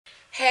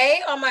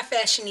Hey, all my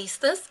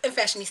fashionistas and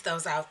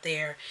fashionistas out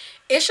there.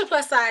 It's your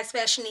plus size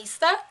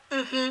fashionista.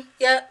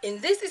 Yep.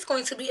 And this is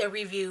going to be a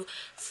review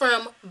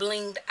from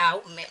Blinged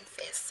Out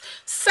Memphis.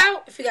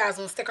 So, if you guys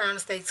want to stick around and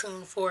stay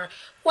tuned for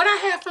what I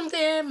have from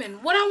them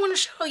and what I want to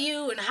show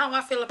you and how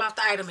I feel about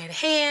the item at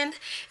hand,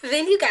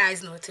 then you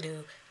guys know what to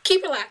do.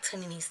 Keep it locked,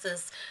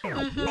 honeyistas.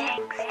 Yeah.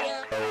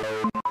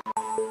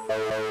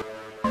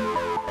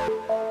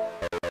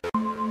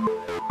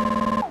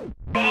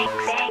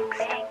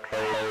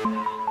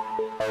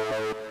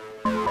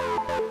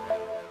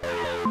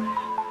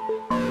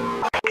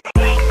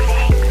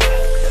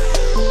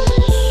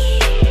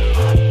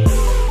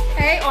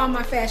 All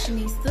my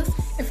fashionistas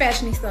and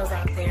fashionistas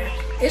out there.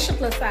 It's your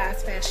plus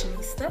size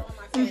fashionista.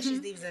 My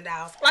fashion divas and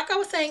dolls. Like I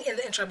was saying in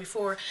the intro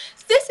before,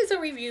 this is a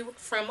review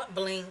from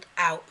Blinged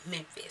Out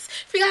Memphis.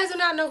 If you guys do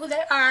not know who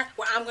they are,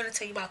 well, I'm going to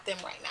tell you about them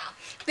right now.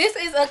 This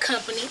is a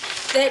company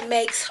that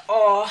makes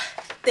all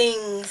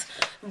things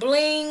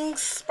bling,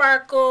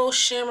 sparkle,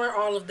 shimmer,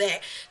 all of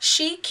that.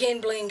 She can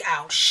bling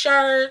out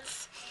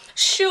shirts,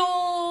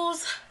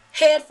 shoes,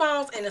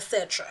 headphones, and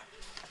etc.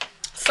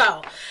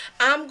 So,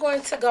 I'm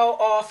going to go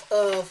off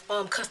of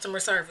customer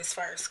service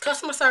first.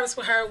 Customer service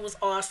with her was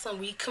awesome.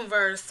 We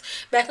conversed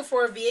back and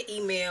forth via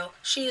email.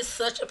 She is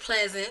such a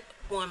pleasant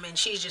woman.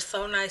 She's just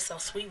so nice, so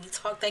sweet. We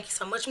talk. Thank you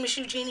so much, Miss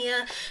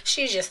Eugenia.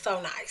 She's just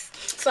so nice.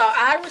 So,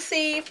 I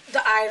received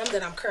the item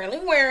that I'm currently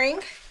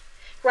wearing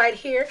right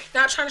here.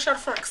 Not trying to show the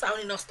front because I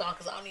don't need no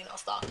stalkers.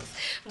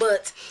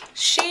 But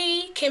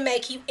she can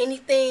make you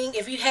anything.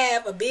 If you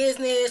have a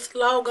business,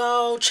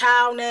 logo,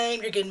 child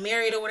name, you're getting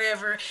married or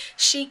whatever,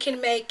 she can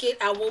make it.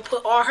 I will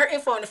put all her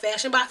info in the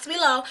fashion box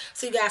below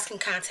so you guys can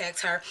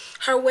contact her.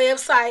 Her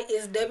website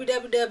is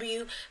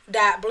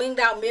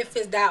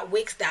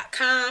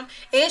www.blingedoutmemphis.wix.com,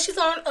 and she's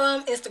on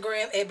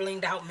Instagram at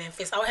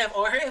blingedoutmemphis. I'll have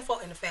all her info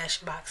in the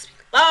fashion box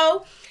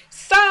below.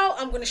 So,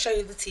 I'm going to show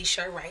you the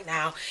t-shirt right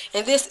now.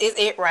 And this is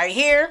it right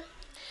here.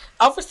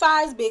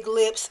 Oversized big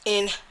lips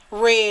in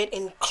red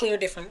and clear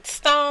different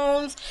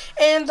stones.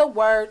 And the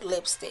word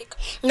lipstick.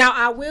 Now,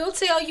 I will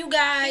tell you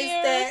guys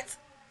that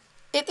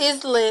it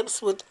is lips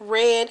with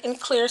red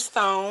and clear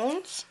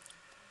stones.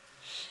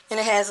 And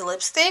it has a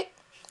lipstick.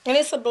 And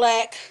it's a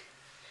black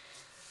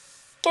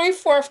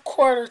 3/4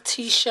 quarter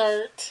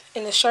t-shirt.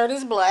 And the shirt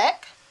is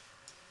black.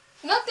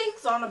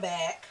 Nothing's on the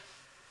back.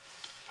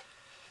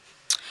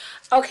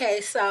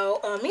 Okay, so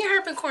me and her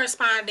have been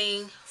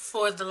corresponding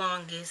for the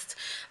longest,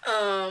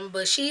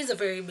 but she's a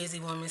very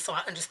busy woman, so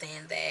I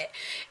understand that.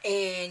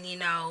 And, you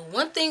know,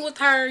 one thing with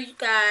her, you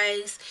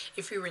guys,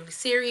 if you're really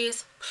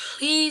serious,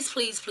 please,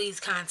 please, please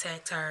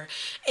contact her.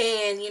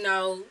 And, you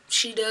know,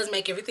 she does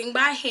make everything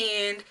by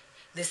hand.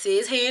 This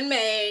is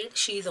handmade.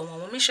 She's a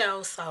one-woman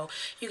show, so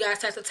you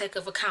guys have to take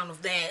account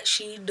of that.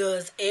 She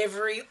does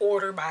every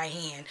order by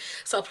hand.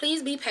 So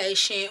please be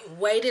patient,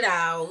 wait it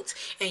out,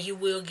 and you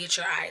will get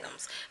your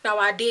items. Now,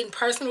 I didn't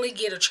personally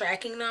get a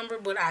tracking number,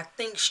 but I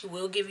think she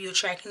will give you a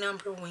tracking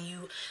number when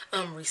you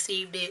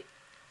received it.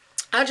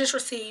 I just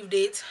received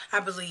it,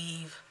 I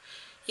believe,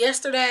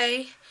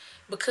 yesterday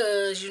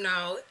because, you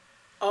know,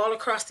 all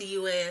across the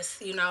U.S.,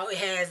 you know, it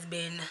has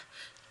been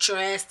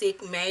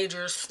drastic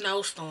major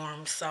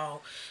snowstorms,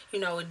 so you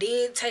know it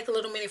did take a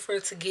little minute for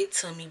it to get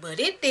to me, but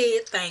it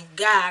did, thank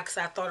God, because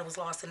I thought it was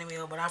lost in the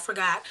mail, but I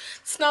forgot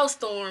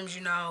snowstorms,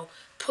 you know,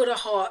 put a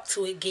halt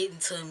to it getting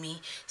to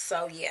me.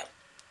 So yeah.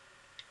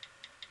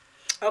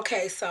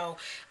 Okay, so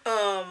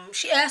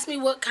she asked me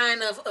what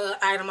kind of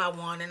item I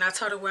want, and I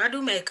told her, well, I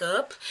do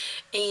makeup,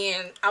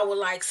 and I would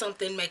like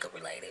something makeup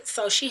related.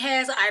 So she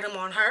has an item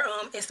on her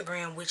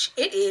Instagram, which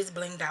it is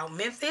Blinged Out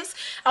Memphis.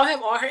 I'll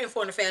have all her info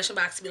in the fashion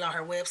box below,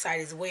 her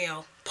website as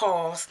well.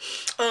 Pause.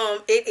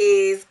 It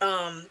is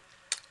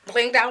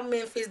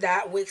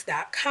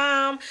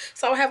blingedoutmemphis.wix.com.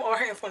 So I'll have all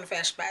her info in the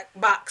fashion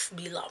box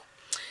below.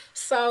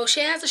 So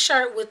she has a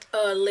shirt with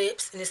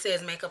lips and it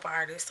says makeup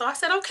artist. So I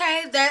said,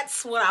 okay,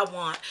 that's what I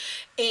want.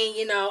 And,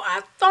 you know,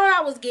 I thought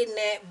I was getting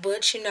that,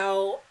 but, you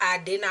know, I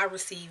did not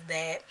receive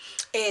that.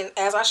 And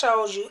as I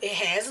showed you, it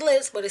has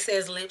lips, but it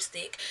says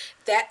lipstick.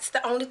 That's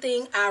the only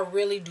thing I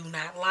really do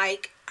not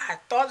like. I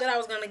thought that I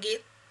was going to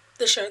get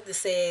the shirt that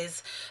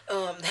says,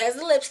 has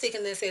the lipstick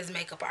and then says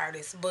makeup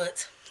artist.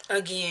 But,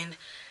 again,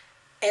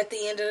 at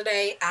the end of the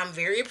day, I'm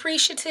very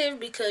appreciative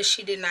because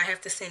she did not have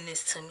to send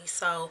this to me.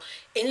 So,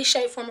 any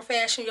shape, form, or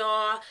fashion,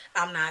 y'all,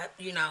 I'm not,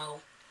 you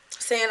know,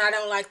 saying I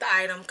don't like the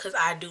item because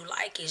I do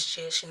like it. It's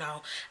just, you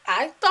know,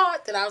 I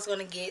thought that I was going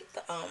to get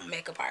the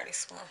makeup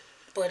artist one.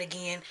 But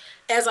again,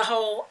 as a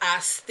whole, I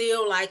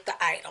still like the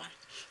item.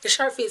 The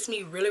shirt fits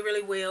me really,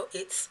 really well.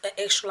 It's an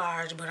extra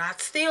large, but I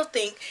still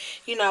think,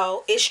 you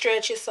know, it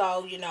stretches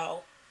so, you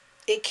know,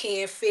 it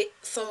can fit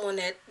someone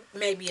that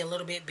may be a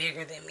little bit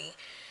bigger than me.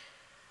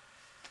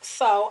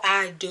 So,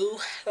 I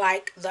do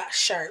like the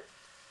shirt.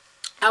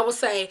 I would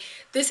say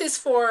this is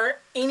for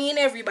any and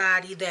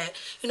everybody that,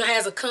 you know,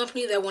 has a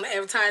company that want to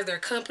advertise their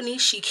company.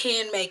 She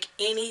can make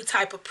any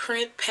type of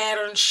print,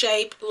 pattern,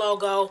 shape,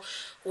 logo,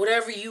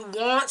 whatever you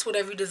want,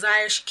 whatever you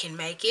desire, she can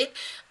make it.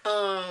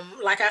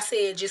 Like I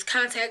said, just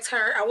contact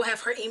her. I will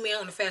have her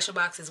email in the fashion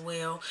box as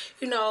well.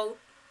 You know,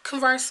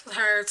 converse with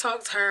her,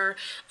 talk to her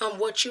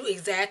what you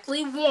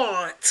exactly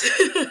want.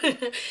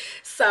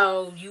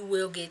 So you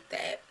will get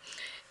that.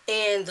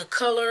 And the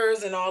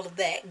colors and all of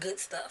that good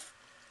stuff.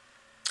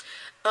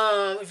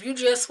 If you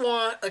just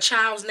want a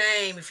child's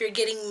name, if you're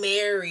getting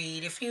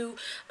married, if you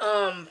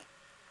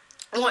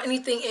want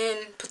anything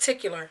in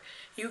particular,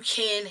 you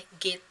can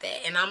get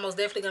that. And I'm most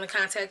definitely going to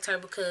contact her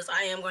because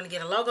I am going to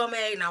get a logo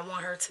made and I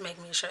want her to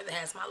make me a shirt that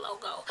has my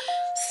logo.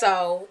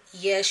 So,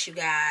 yes, you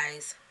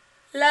guys.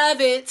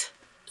 Love it.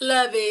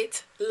 Love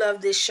it.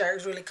 Love this shirt.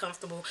 It's really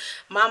comfortable.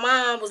 My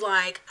mom was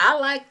like, I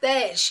like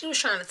that. She was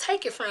trying to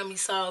take it from me.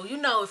 So, you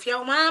know, if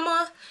your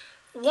mama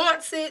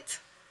wants it,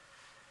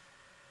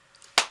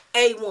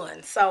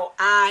 A1. So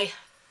I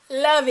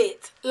love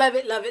it. Love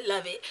it, love it,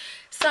 love it.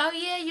 So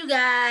yeah, you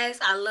guys,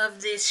 I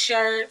love this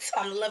shirt.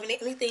 I'm loving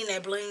it. Anything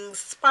that blings,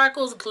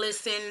 sparkles,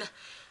 glisten.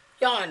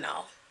 Y'all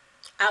know.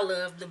 I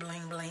love the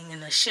bling bling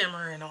and the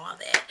shimmer and all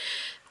that.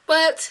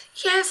 But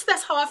yes,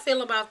 that's how I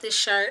feel about this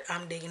shirt.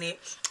 I'm digging it.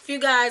 If you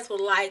guys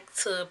would like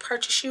to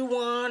purchase you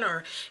one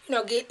or, you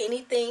know, get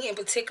anything in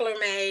particular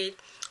made,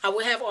 I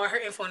will have all her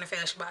info in the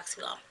fashion box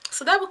below.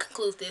 So that will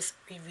conclude this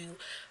review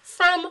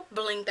from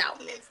Blinged Out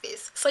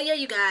Memphis. So yeah,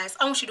 you guys,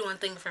 I want you to do one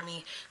thing for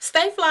me.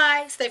 Stay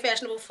fly, stay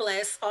fashionable for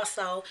less.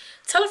 Also,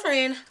 tell a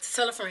friend to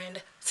tell a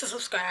friend to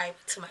subscribe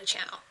to my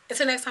channel.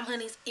 Until next time,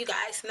 honeys, you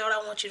guys know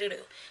what I want you to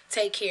do.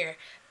 Take care.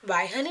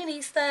 Bye,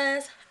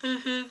 honeyistas.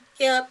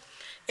 Yep.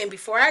 And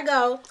before I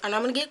go, and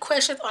I'm going to get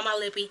questions on my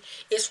lippy.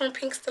 It's from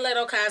Pink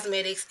Stiletto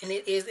Cosmetics, and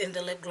it is in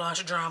the lip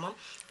gloss drama.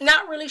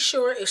 Not really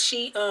sure if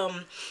she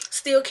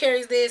still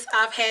carries this.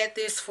 I've had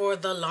this for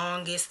the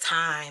longest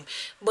time.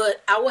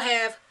 But I will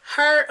have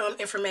her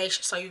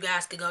information so you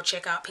guys can go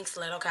check out Pink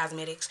Stiletto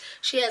Cosmetics.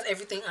 She has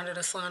everything under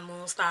the sun,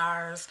 moon,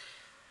 stars,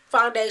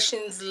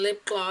 foundations,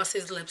 lip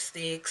glosses,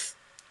 lipsticks,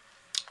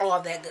 all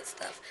that good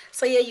stuff.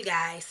 So yeah, you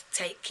guys,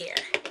 take care.